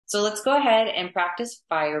So let's go ahead and practice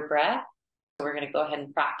fire breath. So we're going to go ahead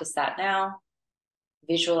and practice that now.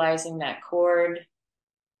 Visualizing that cord,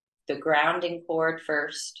 the grounding cord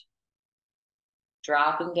first,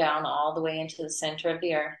 dropping down all the way into the center of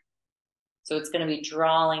the earth. So it's going to be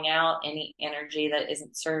drawing out any energy that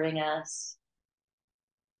isn't serving us,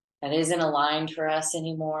 that isn't aligned for us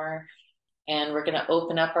anymore. And we're going to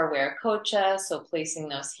open up our Viracocha, so placing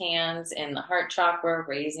those hands in the heart chakra,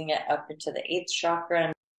 raising it up into the 8th chakra.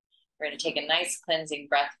 And we're going to take a nice cleansing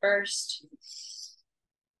breath first.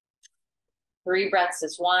 3 breaths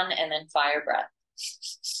is 1, and then fire breath.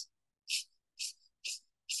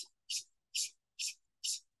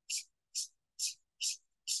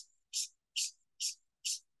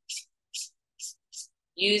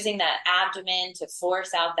 Using that abdomen to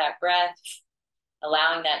force out that breath,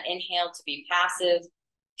 allowing that inhale to be passive,